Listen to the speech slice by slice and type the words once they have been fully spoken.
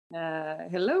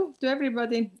Hello to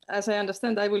everybody. As I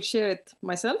understand, I will share it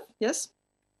myself. Yes.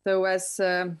 So as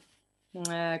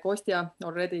Kostja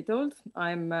already told,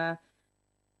 I'm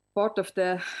part of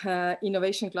the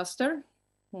innovation cluster.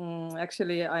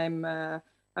 Actually, I'm a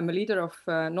leader of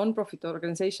a non-profit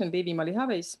organization, Liivimaa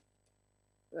Lihaveis,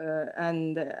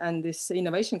 and this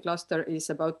innovation cluster is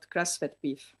about grass-fed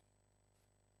beef.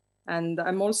 And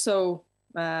I'm also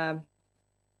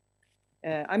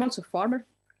farmer.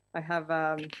 I have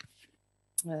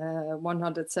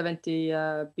 170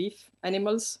 beef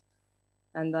animals,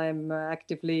 and I'm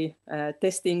actively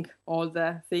testing all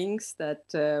the things that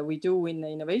we do in the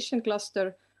innovation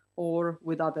cluster or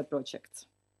with other projects.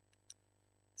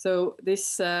 So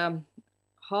this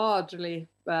hardly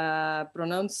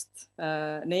pronounced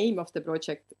name of the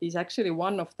project is actually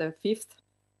one of the 5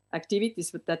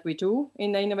 activities that we do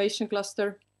in the innovation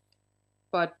cluster,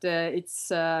 but it's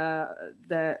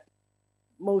the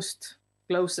most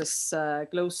close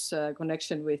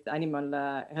connection with animal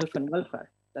health and welfare.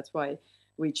 That's why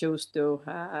we chose to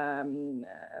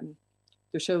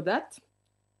show that.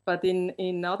 But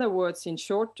in other words, in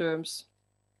short terms,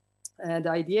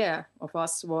 the idea of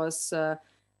us was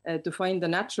to find the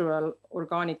natural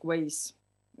organic ways,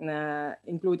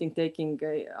 including taking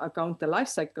account the life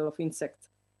cycle of insects,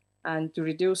 and to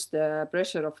reduce the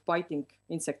pressure of biting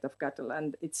insect of cattle,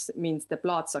 and it means the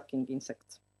blood-sucking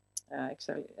insects.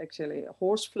 Actually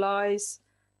horseflies,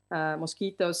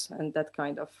 mosquitoes, and that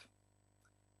kind of.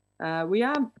 We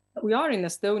are in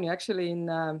Estonia. Actually,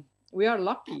 we are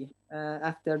lucky.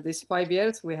 After these 5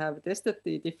 years, we have tested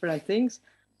the different things,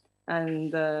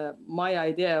 and my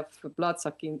idea of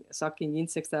blood-sucking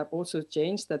insects have also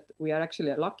changed. That we are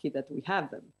actually lucky that we have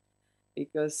them,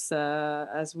 because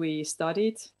as we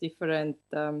studied different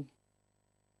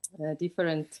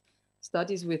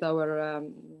studies with our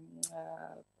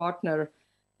partner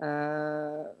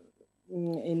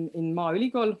in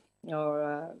Maaülikool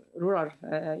or Rural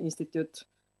Institute,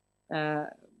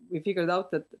 we figured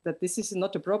out that this is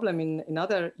not a problem in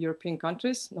other European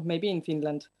countries, maybe in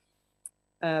Finland,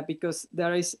 because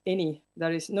there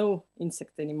is no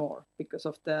insect anymore because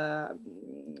of the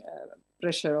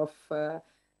pressure of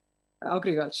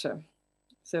agriculture.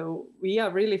 So we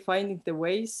are really finding the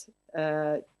ways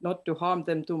not to harm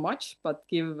them too much, but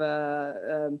give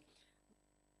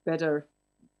better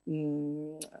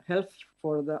health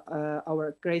for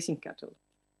our grazing cattle.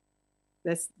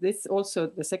 This also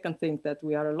the second thing that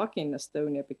we are lucky in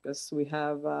Estonia, because we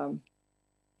have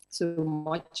so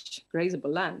much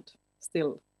grazable land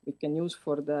still we can use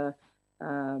for the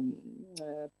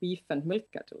beef and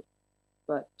milk cattle,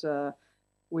 but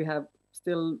we have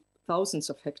still thousands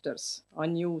of hectares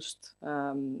unused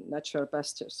natural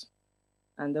pastures.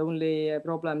 And the only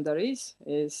problem there is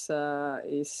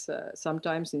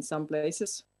sometimes in some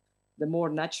places, the more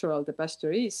natural the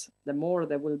pasture is, the more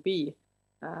there will be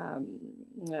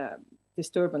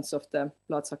disturbance of the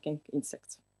blood-sucking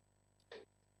insects.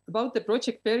 About the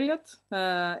project period,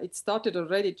 it started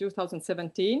already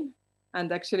 2017,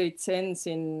 and actually it ends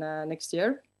in next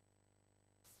year.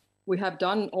 We have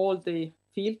done all the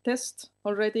field tests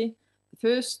already. The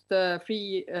first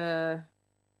 3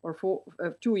 or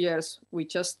 2 years, we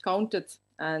just counted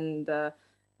and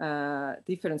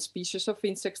different species of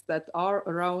insects that are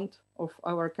around of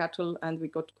our cattle, and we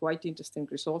got quite interesting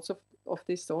results of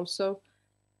this also.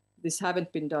 This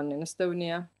haven't been done in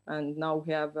Estonia, and now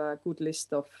we have a good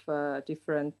list of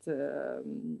different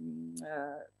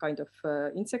kind of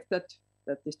insects that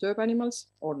disturb animals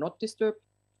or not disturb.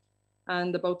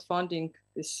 And about funding,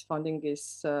 this funding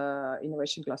is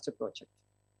Innovation Cluster Project.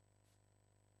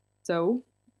 So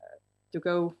to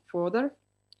go further,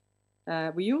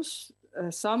 we use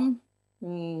some,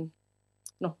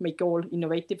 we call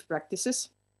innovative practices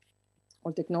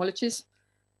or technologies.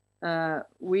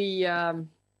 We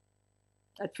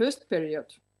at first period,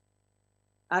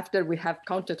 after we have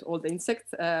counted all the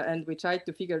insects and we tried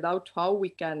to figure out how we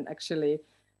can actually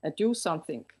do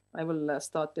something. I will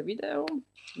start the video.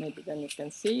 Maybe then you can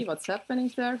see what's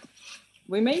happening there.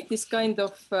 We made this kind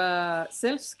of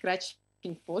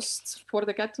self-scratching posts for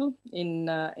the cattle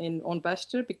on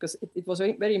pasture, because it was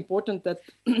very important that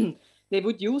they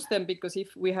would use them, because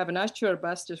if we have natural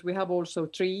pastures, we have also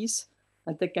trees,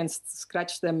 and they can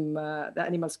scratch them. The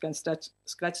animals can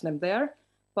scratch them there.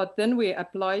 But then we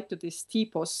applied to these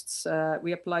T-posts,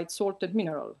 we applied salt and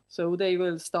mineral. So they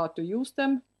will start to use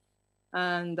them.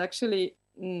 And actually,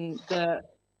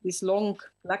 this long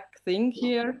black thing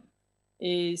here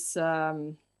is,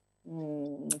 how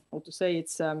to say,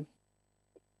 it's a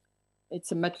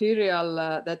material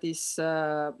that is,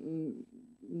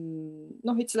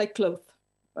 it's like cloth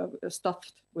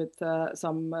stuffed with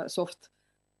some soft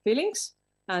fillings,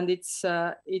 and it's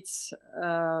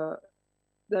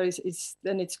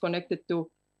connected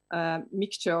to a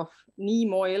mixture of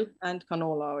neem oil and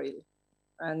canola oil,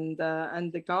 and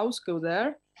the cows go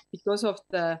there because of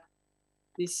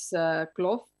this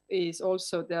cloth is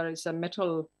also there is a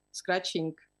metal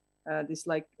scratching, this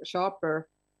like sharper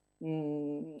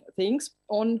things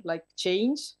on like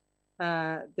chains.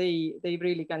 They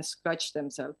really can scratch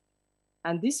themselves,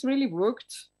 and this really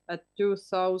worked at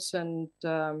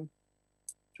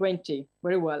 2020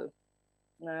 very well.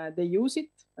 They use it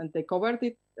and they covered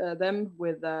it them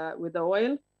with the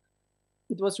oil.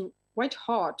 It was quite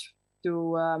hard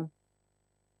to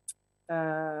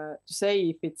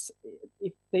say if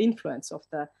the influence of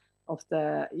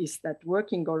the is that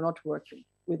working or not working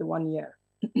with 1 year.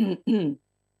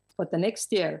 But the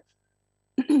next year,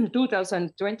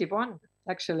 2021,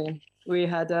 actually, we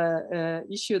had a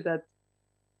issue that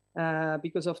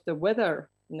because of the weather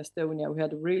in Estonia, we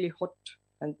had really hot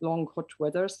and long hot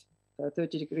weathers,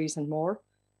 30 degrees and more,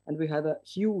 and we had a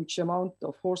huge amount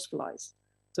of horseflies.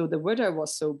 So the weather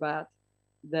was so bad,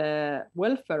 the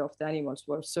welfare of the animals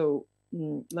were so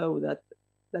low that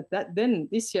then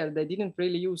this year they didn't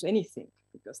really use anything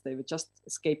because they were just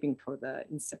escaping for the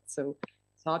insects. So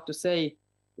it's hard to say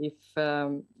if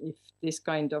this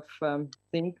kind of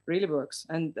thing really works.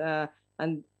 And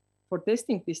for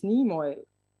testing this neem oil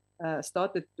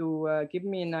started to give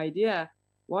me an idea.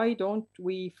 Why don't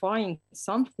we find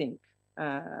something,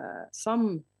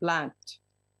 some plant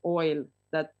oil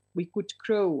that we could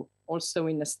grow also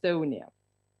in Estonia?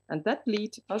 And that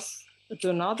leads us to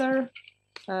another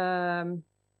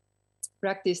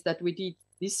practice that we did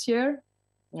this year.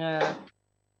 It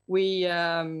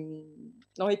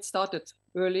started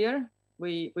earlier.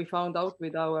 We found out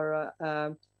with our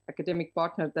academic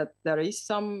partner that there is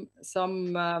some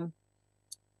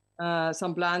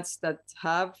plants that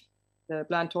have the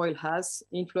plant oil has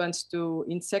influence to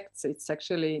insects. It's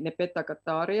actually Nepeta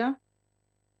cataria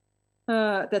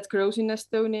that grows in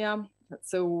Estonia.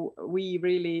 So we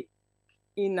really,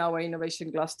 in our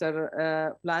innovation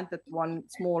cluster, planted one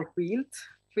small field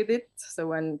with it.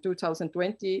 So in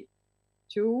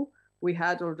 2022, we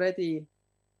had already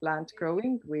plant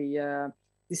growing. We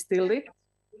distilled it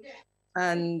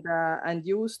and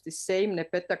used the same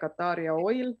Nepeta cataria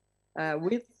oil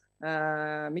with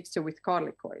mixture with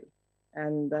garlic oil.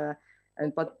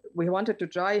 But we wanted to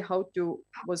try how to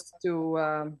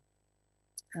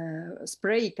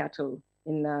spray cattle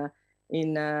in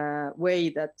a way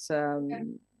that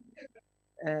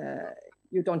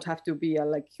you don't have to be a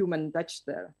like human touch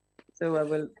there. So I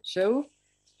will show.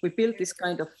 We built this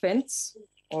kind of fence,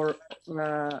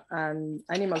 and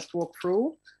animals walk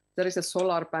through. There is a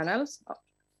solar panels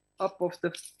up of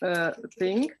the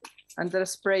thing, and there's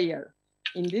a sprayer.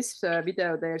 In this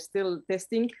video, they're still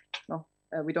testing. No,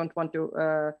 we don't want to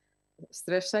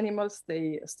stress animals.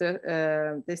 They tested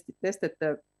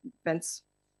the fence.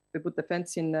 We put the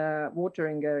fence in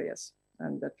watering areas.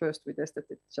 And at first we tested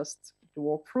it just to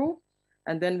walk through,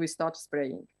 and then we start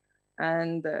spraying.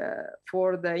 And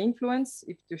for the influence,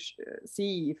 if to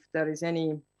see if there is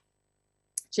any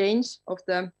change of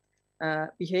the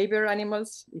behavior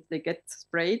animals, if they get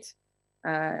sprayed,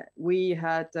 we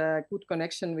had a good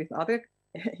connection with other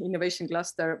innovation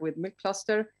cluster, with milk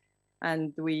cluster,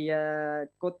 and we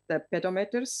got the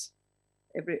pedometers.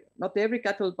 Not every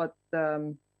cattle, but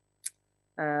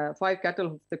 5 cattle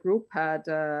of the group had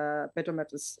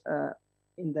pedometers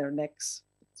in their necks.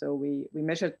 So we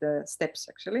measured the steps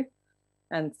actually,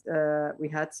 and we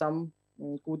had some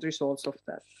good results of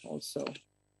that also.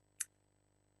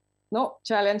 No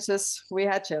challenges. We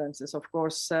had challenges, of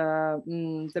course.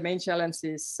 The main challenge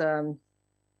is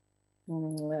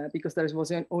because there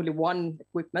was only one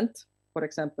equipment. For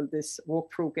example, this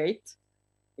walk-through gate.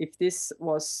 If this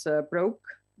was broke,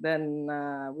 then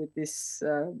with this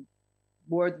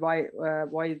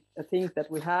worldwide thing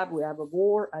that we have a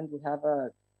war and we have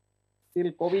a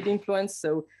still COVID influence.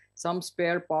 So some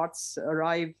spare parts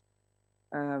arrive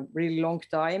really long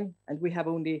time, and we have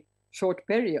only short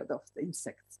period of the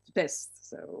insects to test.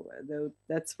 So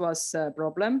that was a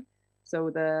problem. So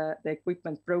the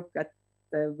equipment broke at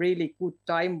a really good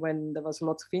time when there was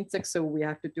lots of insects. So we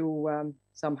have to do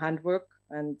some handwork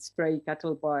and spray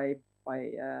cattle by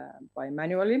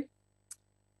manually.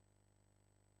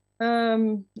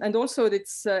 And also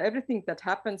it's everything that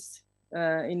happens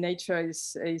in nature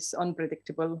is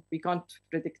unpredictable. We can't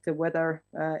predict the weather,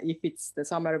 if it's the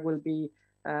summer will be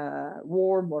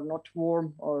warm or not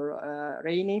warm or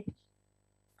rainy.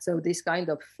 So this kind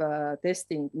of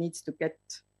testing needs to get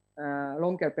a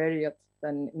longer period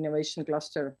than innovation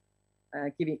cluster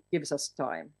gives us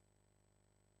time.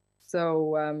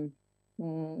 So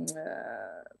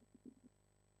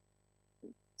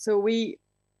So we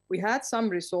had some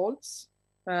results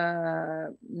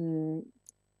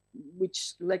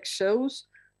which like shows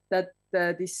that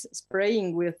this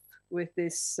spraying with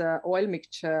this oil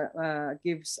mixture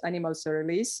gives animals a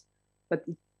release, but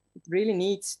it really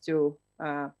needs to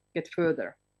get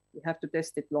further. We have to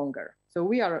test it longer. So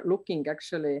we are looking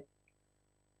actually,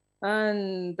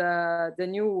 and the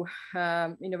new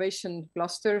innovation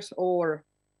clusters or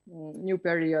new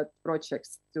period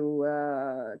projects to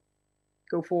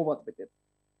go forward with it.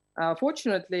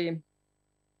 Fortunately,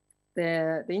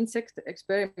 the insect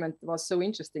experiment was so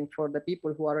interesting for the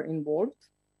people who are involved.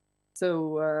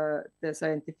 So the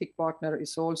scientific partner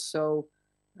is also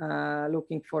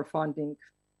looking for funding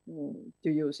to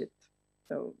use it.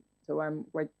 So I'm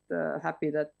quite happy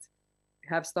that we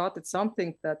have started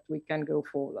something that we can go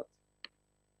forward.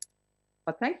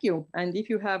 But thank you. And if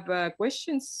you have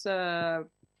questions,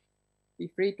 be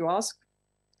free to ask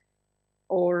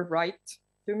or write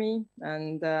to me.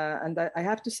 And I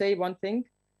have to say one thing,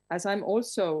 as I'm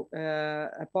also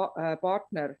a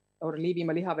partner, or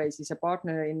Liivimaa Lihaveis is a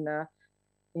partner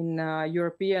in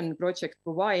European project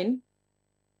Wine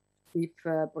Beef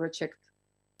project.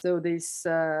 So these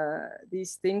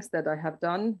things that I have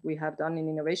done, we have done in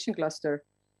innovation cluster.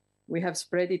 We have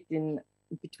spread it in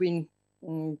between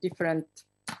different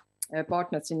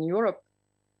partners in Europe.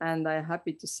 And I'm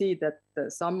happy to see that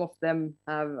some of them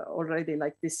have already,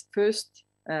 like this first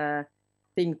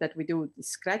thing that we do, the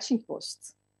scratching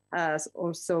posts, has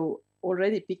also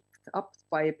already picked up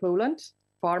by Poland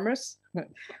farmers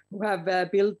who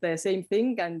have built the same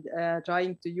thing and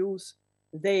trying to use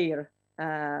their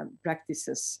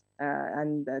practices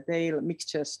and their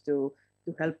mixtures to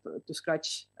help to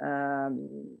scratch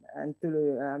and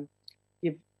to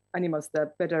give animals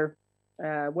the better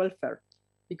welfare.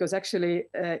 Because actually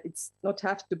it's not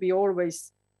have to be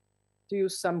always to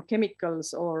use some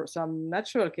chemicals or some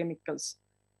natural chemicals.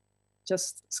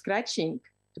 Just scratching,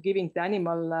 to giving the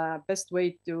animal best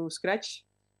way to scratch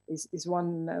is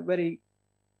one very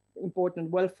important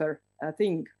welfare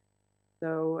thing.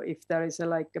 So if there is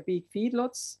like a big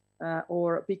feedlots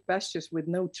or big pastures with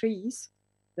no trees,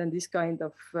 then this kind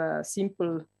of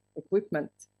simple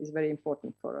equipment is very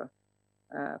important for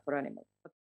animals.